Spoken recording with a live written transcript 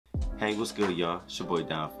Hey, what's good, y'all? It's your boy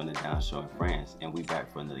Down from the Down Show in France, and we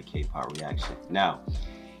back for another K-pop reaction. Now,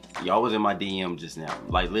 y'all was in my DM just now,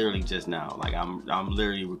 like literally just now. Like I'm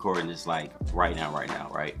literally recording this like right now,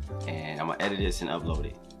 right? And I'm gonna edit this and upload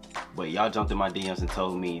it. But y'all jumped in my DMs and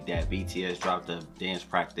told me that BTS dropped a dance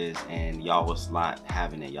practice, and y'all was not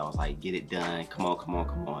having it. Y'all was like, get it done. Come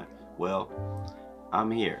on. Well, I'm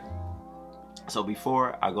here. So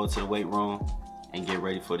before I go to the weight room and get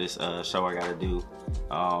ready for this show I gotta do,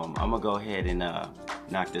 I'm gonna go ahead and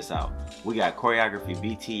knock this out. We got choreography,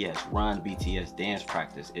 BTS, run BTS dance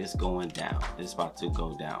practice. It's going down. It's about to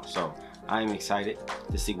go down. So I am excited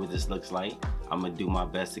to see what this looks like. I'm gonna do my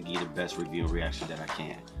best to give the best review and reaction that I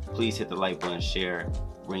can. Please hit the like button, share,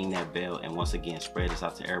 ring that bell, and once again, spread this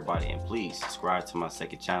out to everybody. And please subscribe to my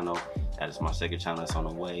second channel. That is my second channel that's on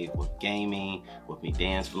the way with gaming, with me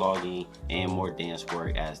dance vlogging, and more dance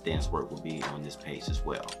work, as dance work will be on this page as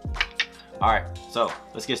well. All right, so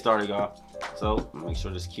let's get started, y'all. So make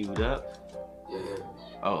sure this queued up. Yeah.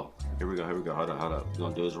 Oh, here we go. Hold up. We're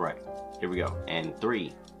gonna do this right. Here we go. And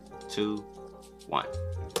 3, 2, 1.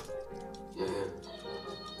 Yeah.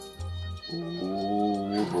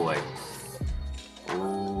 Ooh boy.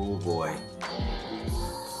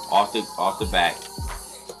 Off the back.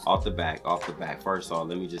 First off,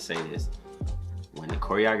 let me just say this. When the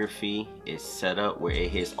choreography is set up where it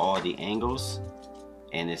hits all the angles,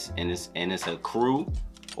 and it's a crew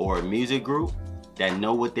or a music group that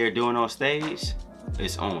know what they're doing on stage,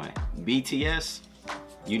 it's on. BTS,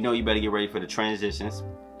 you know you better get ready for the transitions,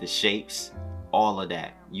 the shapes, all of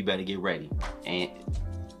that. You better get ready. And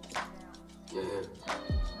Yeah.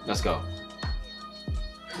 let's go.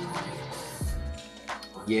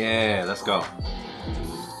 Yeah, let's go.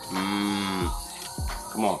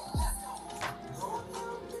 Come on.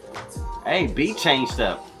 Hey, beat changed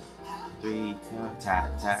up. 3,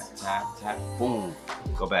 tap, boom.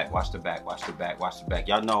 Go back, watch the back.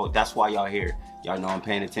 Y'all know, that's why y'all here. Y'all know I'm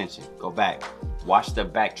paying attention. Go back, watch the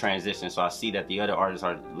back transition. So I see that the other artists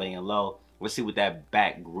are laying low. Let's see what that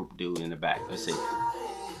back group do in the back. Let's see.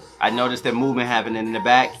 I noticed the movement happening in the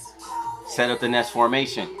back. Set up the next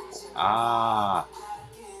formation. Come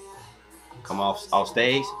off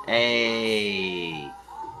stage. Hey.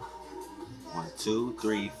 1, 2,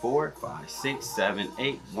 3, 4, 5, 6, 7,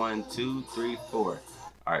 8. 1, 2, 3, 4.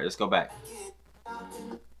 All right, let's go back.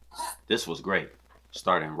 This was great.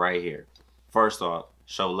 Starting right here. First off,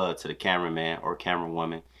 show love to the cameraman or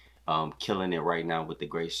camerawoman. Killing it right now with the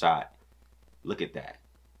great shot. Look at that.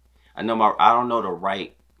 I don't know the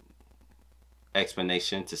right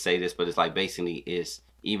explanation to say this, but it's like basically it's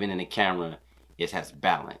even in the camera, it has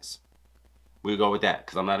balance. We'll go with that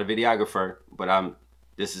because I'm not a videographer, but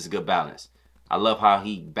this is good balance. I love how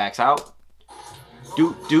he backs out.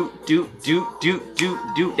 Do.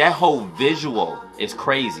 That whole visual is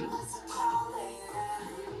crazy.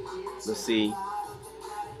 Let's see.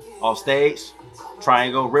 Off stage,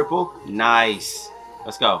 triangle ripple, nice.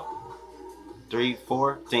 Let's go. 3,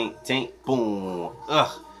 4, tink, boom.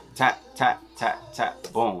 Tap,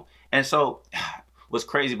 boom. And so, what's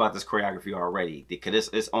crazy about this choreography already, because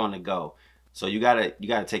it's on the go. So you gotta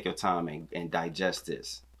take your time and digest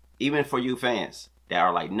this. Even for you fans that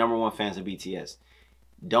are like #1 fans of BTS,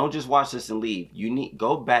 don't just watch this and leave. You need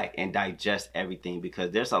go back and digest everything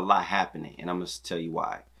because there's a lot happening, and I'm gonna tell you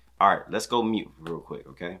why. All right, let's go mute real quick,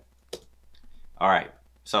 okay? All right,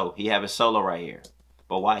 so he have a solo right here,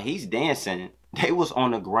 but while he's dancing, they was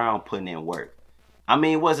on the ground putting in work. I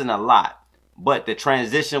mean, it wasn't a lot, but the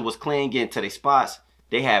transition was clean, getting to their spots.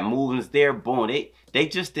 They had movements there, boom. They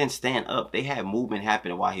just didn't stand up. They had movement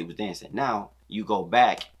happening while he was dancing. Now, you go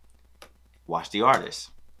back, watch the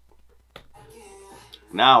artist.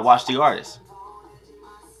 Now, watch the artist.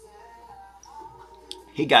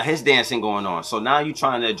 He got his dancing going on. So now you're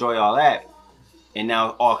trying to enjoy all that, and now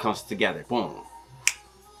it all comes together. Boom.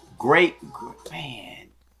 Great, man.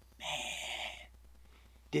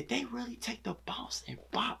 Did they really take the bounce and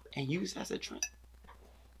bop and use as a trend?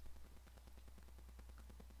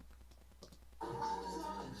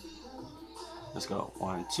 Let's go.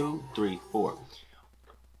 1, 2, 3, 4.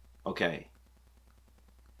 Okay.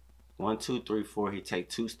 1, 2, 3, 4. He take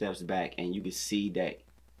 2 steps back, and you can see that.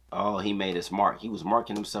 Oh, he made his mark. He was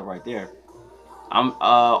marking himself right there. I'm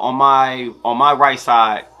on my right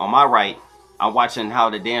side. On my right, I'm watching how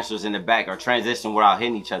the dancers in the back are transitioning without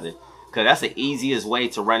hitting each other. Because that's the easiest way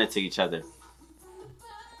to run into each other.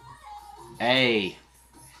 Hey.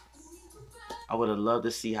 I would have loved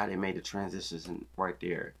to see how they made the transitions right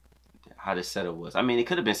there. How the setup was. I mean, it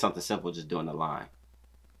could have been something simple just doing the line.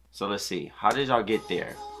 So let's see. How did y'all get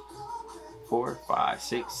there? 4, 5,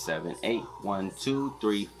 6, 7, 8. 1, 2,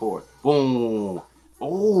 3, 4. Boom.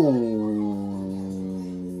 Oh.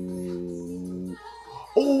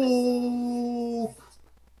 Oh.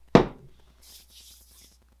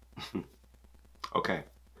 Okay.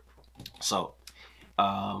 So,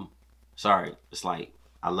 sorry. It's like,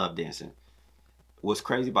 I love dancing. What's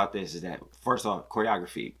crazy about this is that, first off,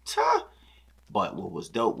 choreography. But what was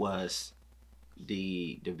dope was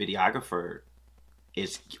the videographer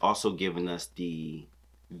is also giving us the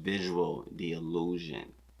visual, the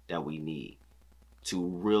illusion that we need to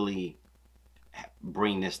really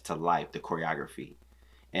bring this to life, the choreography.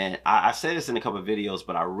 And I said this in a couple of videos,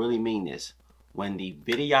 but I really mean this. When the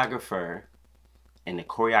videographer and the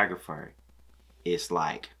choreographer is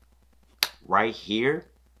like right here,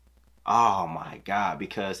 oh my God,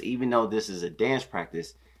 because even though this is a dance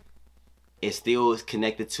practice, it still is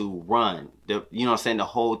connected to run. You know what I'm saying? The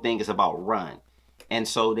whole thing is about run. And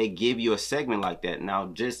so they give you a segment like that.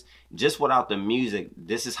 Now, just without the music,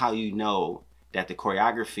 this is how you know that the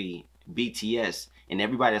choreography, BTS, and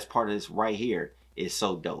everybody that's part of this right here is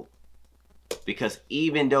so dope. Because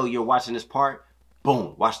even though you're watching this part,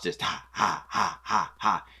 boom, watch this, ha, ha, ha, ha,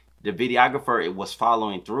 ha. The videographer, it was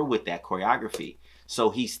following through with that choreography. So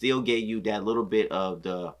he still gave you that little bit of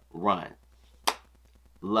the run.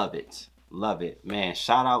 Love it. Love it. Man,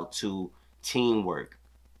 shout out to teamwork.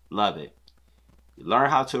 Love it. Learn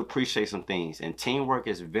how to appreciate some things. And teamwork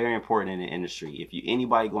is very important in the industry. If you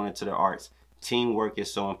anybody going into the arts, teamwork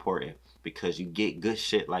is so important because you get good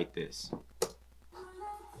shit like this.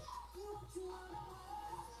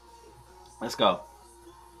 Let's go.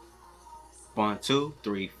 1, 2,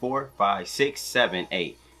 3, 4, 5, 6, 7,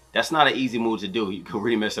 8. That's not an easy move to do. You can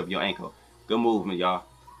really mess up your ankle. Good movement, y'all.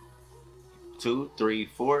 2, 3,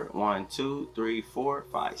 4. 1, 2, 3, 4,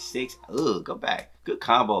 5, 6. Ugh, go back. Good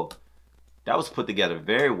combo. That was put together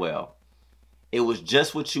very well. It was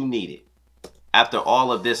just what you needed after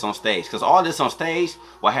all of this on stage. Because all this on stage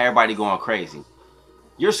will have everybody going crazy.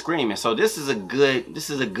 You're screaming. So this is a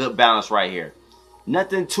good balance right here.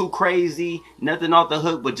 Nothing too crazy, nothing off the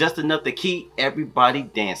hook, but just enough to keep everybody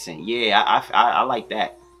dancing. Yeah, I like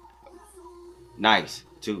that. Nice.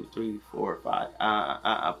 2, 3, 4,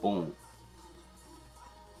 5. Boom.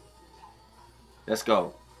 Let's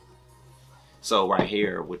go. So right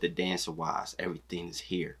here with the dancer wise, everything is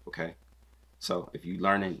here, okay? So if you're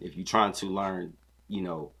trying to learn, you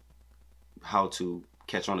know, how to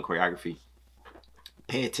catch on the choreography,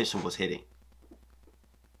 pay attention what's hitting.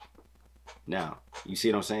 Now, you see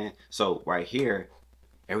what I'm saying? So right here,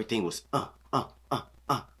 everything was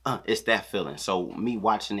it's that feeling. So me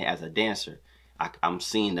watching it as a dancer, I'm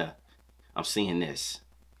seeing this.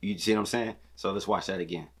 You see what I'm saying? So let's watch that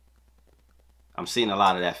again. I'm seeing a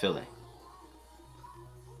lot of that feeling.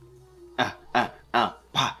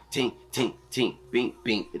 Pa, ting, ting, ting, bing,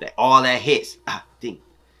 bing. All that hits. Ting.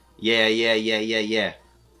 Yeah. Yeah.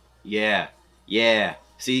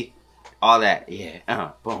 See? All that.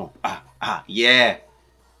 Yeah. Boom. Yeah.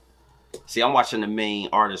 See, I'm watching the main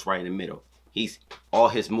artist right in the middle. All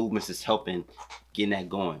his movements is helping getting that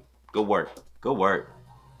going. Good work. Good work.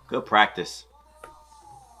 Good practice.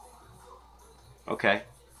 Okay.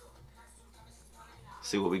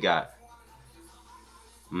 See what we got.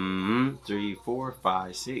 3, 4,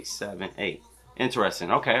 5, 6, 7, 8.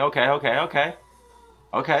 Interesting. Okay.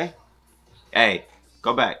 Hey,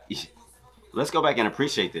 go back. Let's go back and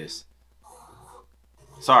appreciate this.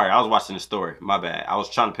 Sorry, I was watching the story. My bad. I was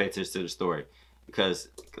trying to pay attention to the story. Because,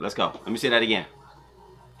 let's go. Let me say that again.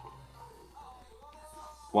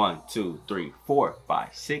 1, 2, 3, 4,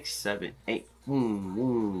 5, 6, 7, 8. Boom,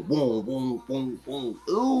 boom, boom, boom, boom, boom.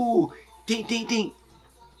 Ooh, ding, ding, ding.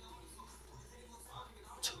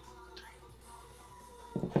 2,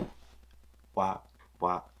 3. Wop,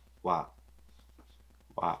 wop, wop,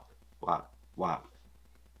 wop, wop, wop.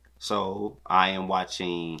 So I am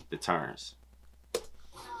watching the turns.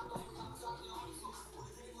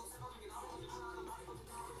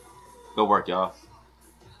 Good work, y'all.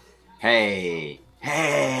 Hey,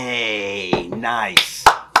 nice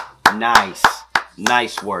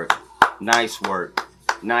work.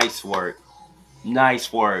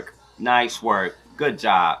 Good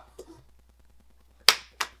job.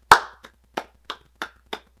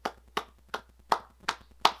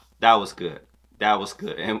 That was good.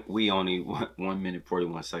 And we only 1 minute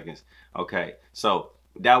 41 seconds. Okay, so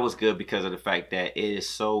that was good because of the fact that it is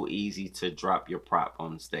so easy to drop your prop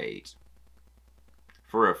on stage.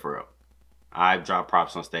 For real. I've dropped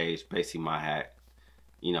props on stage, basically my hat.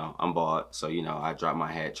 You know, I'm bald, so you know, I dropped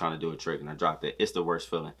my hat trying to do a trick and I dropped it. It's the worst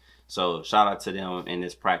feeling. So shout out to them in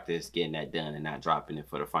this practice getting that done and not dropping it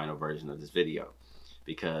for the final version of this video.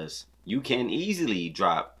 Because you can easily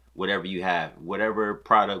drop whatever you have, whatever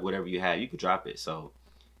product, whatever you have, you could drop it. So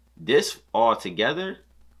this all together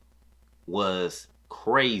was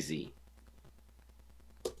crazy.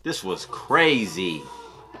 This was crazy.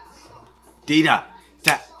 Dita,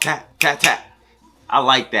 tap, tap, tap, tap. I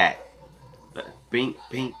like that. Bing,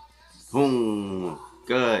 bing, boom.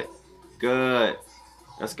 Good, good.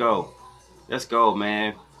 Let's go. Let's go,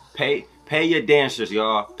 man. Pay your dancers,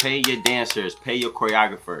 y'all. Pay your dancers. Pay your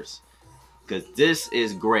choreographers. Because this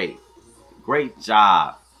is great. Great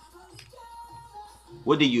job.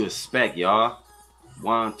 What do you expect, y'all?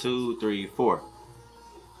 1, 2, 3, 4.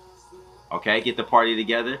 Okay, get the party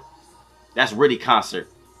together. That's really concert.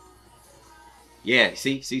 Yeah,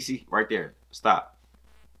 see, right there. Stop.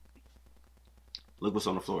 Look what's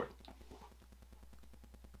on the floor.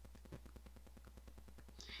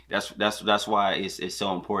 That's why it's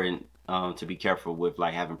so important to be careful with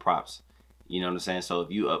like having props. You know what I'm saying? So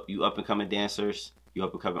if you up and coming dancers, you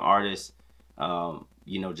up and coming artists,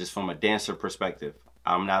 you know, just from a dancer perspective,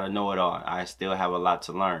 I'm not a know-it-all. I still have a lot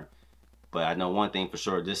to learn. But I know one thing for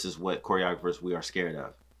sure, this is what choreographers we are scared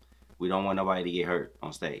of. We don't want nobody to get hurt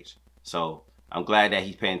on stage. So I'm glad that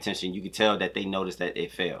he's paying attention. You can tell that they noticed that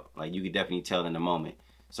it failed. Like you could definitely tell in the moment.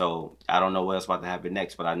 So I don't know what's about to happen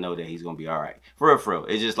next, but I know that he's gonna be all right. For real, for real.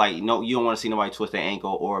 It's just like, you know, you don't want to see nobody twist their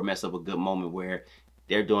ankle or mess up a good moment where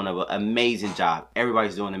they're doing an amazing job.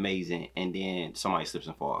 Everybody's doing amazing, and then somebody slips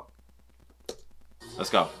and falls. Let's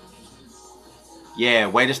go. Yeah,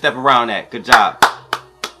 way to step around that. Good job.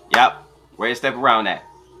 Yep, way to step around that.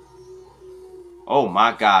 Oh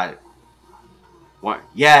my God. One.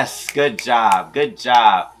 Yes, good job, good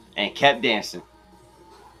job. And kept dancing.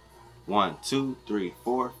 1, 2, 3,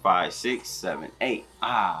 4, 5, 6, 7, 8.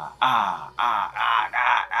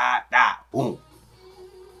 Boom.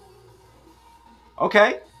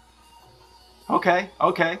 Okay. Okay.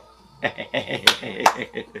 Okay.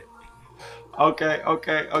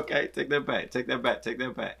 Okay. Take that back. Take that back. Take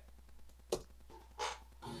that back.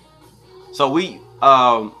 So we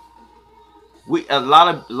a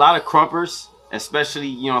lot of crumpers, especially,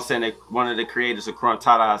 you know what I'm saying, that one of the creators of Crump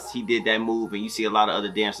Tadas, he did that move, and you see a lot of other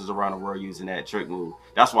dancers around the world using that trick move.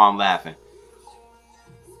 That's why I'm laughing.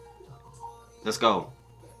 Let's go.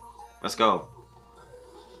 Let's go.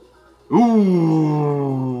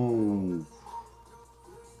 Ooh.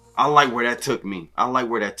 I like where that took me. I like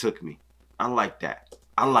where that took me. I like that.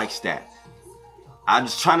 I like that. I'm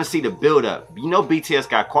just trying to see the build up. You know BTS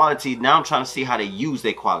got quality. Now I'm trying to see how they use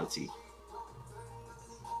their quality.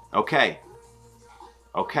 Okay.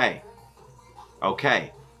 Okay.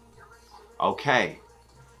 Okay. Okay.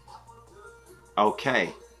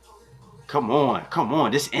 Okay. Come on. Come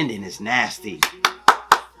on. This ending is nasty.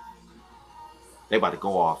 They about to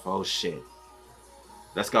go off. Oh shit.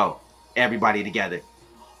 Let's go. Everybody together.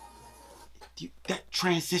 Dude, that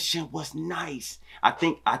transition was nice. I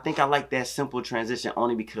think I like that simple transition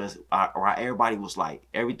only because everybody was like,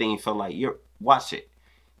 everything felt like, watch it.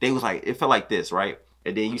 They was like, it felt like this, right?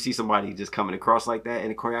 And then you see somebody just coming across like that in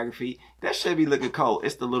the choreography. That should be looking cold.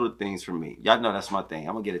 It's the little things for me. Y'all know that's my thing.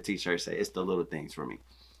 I'm gonna get a t-shirt say, it's the little things for me.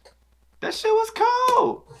 That shit was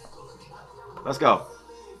cold. Let's go.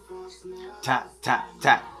 Tap, tap,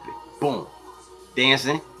 tap. Boom.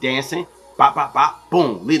 Dancing, dancing. Bop, bop, bop.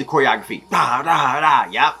 Boom. Lead the choreography. Da, da, da.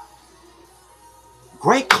 Yep.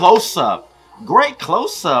 Great close-up. Great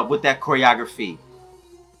close-up with that choreography.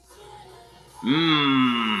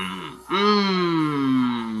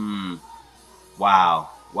 Wow.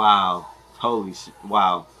 Wow. Holy shit.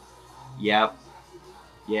 Wow. Yep.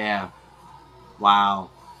 Yeah. Wow.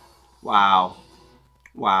 Wow.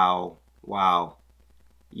 Wow. Wow.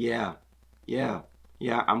 Yeah. Yeah.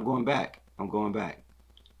 Yeah. I'm going back. I'm going back.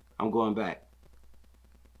 I'm going back.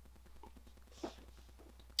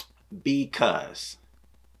 Because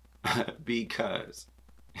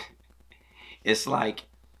it's like,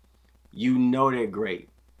 you know they're great.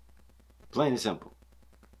 Plain and simple.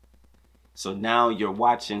 So now you're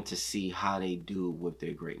watching to see how they do with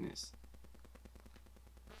their greatness.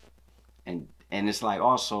 And it's like,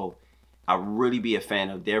 also, I really be a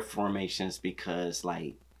fan of their formations because,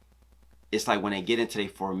 like, it's like when they get into their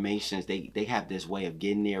formations, they have this way of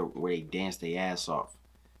getting there where they dance their ass off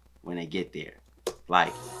when they get there.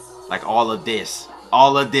 Like all of this. Ah,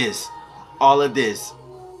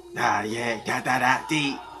 yeah,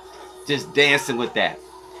 da-da-da-dee. Just dancing with that.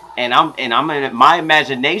 And I'm in my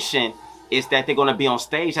imagination is that they're gonna be on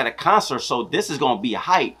stage at a concert, so this is gonna be a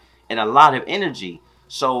hype and a lot of energy.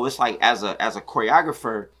 So it's like, as a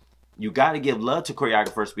choreographer, you got to give love to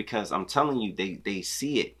choreographers because I'm telling you, they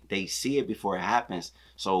see it. They see it before it happens.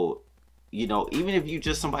 So, you know, even if you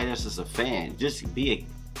just somebody that's just a fan, just be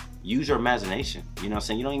use your imagination. You know what I'm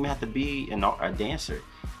saying? You don't even have to be a dancer.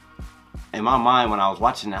 In my mind, when I was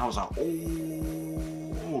watching that, I was like,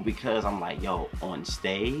 oh, because I'm like, yo, on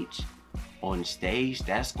stage,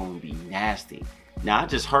 that's gonna be nasty. Now, I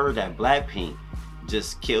just heard that Blackpink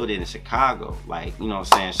just killed it in Chicago. Like, you know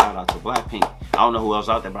what I'm saying? Shout out to Blackpink. I don't know who else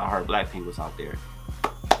out there, but I heard Blackpink was out there.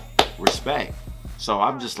 Respect. So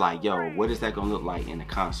I'm just like, yo, what is that gonna look like in the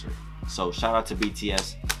concert? So shout out to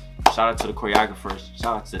BTS. Shout out to the choreographers.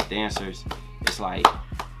 Shout out to the dancers. It's like,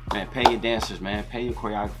 man, pay your dancers, man. Pay your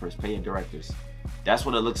choreographers. Pay your directors. That's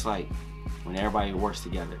what it looks like when everybody works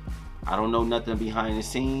together. I don't know nothing behind the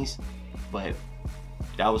scenes, but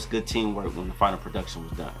that was good teamwork when the final production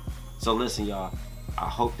was done. So listen, y'all, I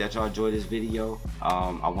hope that y'all enjoyed this video.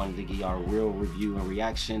 I wanted to give y'all a real review and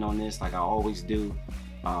reaction on this like I always do.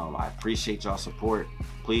 I appreciate y'all support.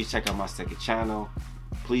 Please check out my second channel.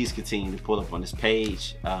 Please continue to pull up on this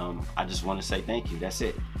page. I just want to say thank you. That's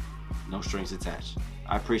it. No strings attached.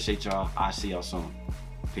 I appreciate y'all. I'll see y'all soon.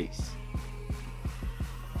 Peace.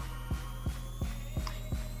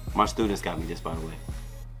 My students got me this, by the way.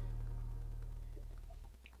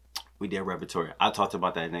 We did repertoire. I'll talk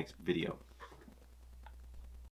about that in the next video.